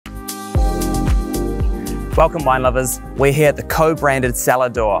Welcome wine lovers, we're here at the co-branded cellar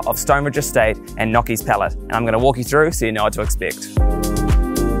door of Stoneridge Estate and Nockie's Palate, and I'm going to walk you through so you know what to expect.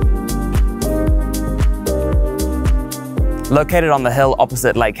 Located on the hill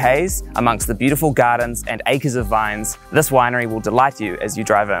opposite Lake Hayes, amongst the beautiful gardens and acres of vines, this winery will delight you as you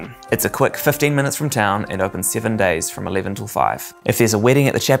drive in. It's a quick 15 minutes from town and open 7 days from 11 till 5. If there's a wedding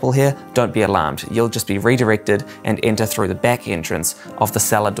at the chapel here, don't be alarmed. You'll just be redirected and enter through the back entrance of the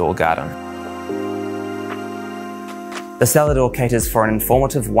cellar door garden. The cellar door caters for an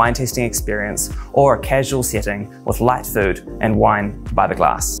informative wine tasting experience or a casual setting with light food and wine by the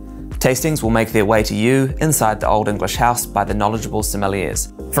glass. Tastings will make their way to you inside the Old English house by the knowledgeable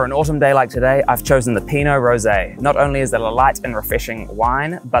sommeliers. For an autumn day like today, I've chosen the Pinot Rosé. Not only is it a light and refreshing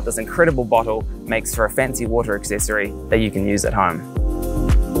wine, but this incredible bottle makes for a fancy water accessory that you can use at home.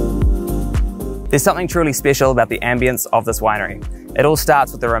 There's something truly special about the ambience of this winery. It all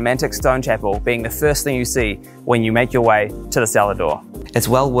starts with the romantic stone chapel being the first thing you see when you make your way to the cellar door. It's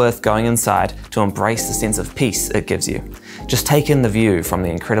well worth going inside to embrace the sense of peace it gives you. Just take in the view from the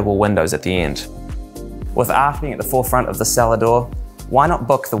incredible windows at the end. With art being at the forefront of the cellar door, why not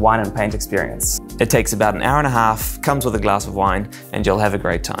book the wine and paint experience? It takes about an hour and a half, comes with a glass of wine, and you'll have a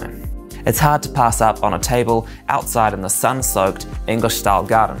great time. It's hard to pass up on a table outside in the sun-soaked English-style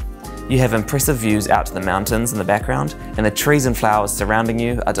garden. You have impressive views out to the mountains in the background, and the trees and flowers surrounding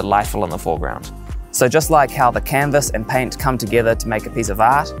you are delightful in the foreground. So just like how the canvas and paint come together to make a piece of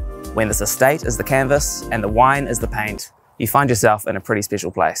art, when this estate is the canvas and the wine is the paint, you find yourself in a pretty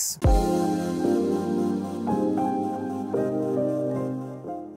special place.